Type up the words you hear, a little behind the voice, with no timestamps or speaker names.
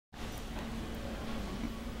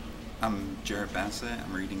I'm Gerrit.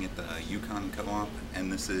 I'm reading at the UConn co-op,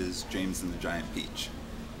 and this is James and the Giant Peach.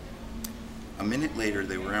 A minute later,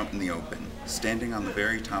 they were out in the open, standing on the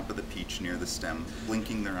very top of the peach near the stem,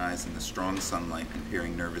 blinking their eyes in the strong sunlight and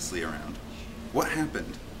peering nervously around. What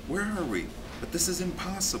happened? Where are we? But this is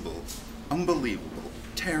impossible. Unbelievable.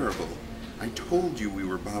 Terrible. I told you we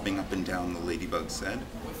were bobbing up and down, the ladybug said.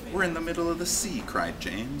 We're in the middle of the sea, cried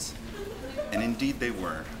James. And indeed they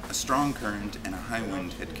were. A strong current and a high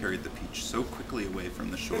wind had carried the peach so quickly away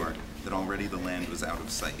from the shore that already the land was out of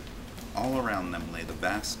sight. All around them lay the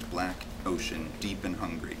vast black ocean, deep and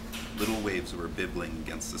hungry. Little waves were bibbling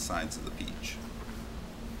against the sides of the beach.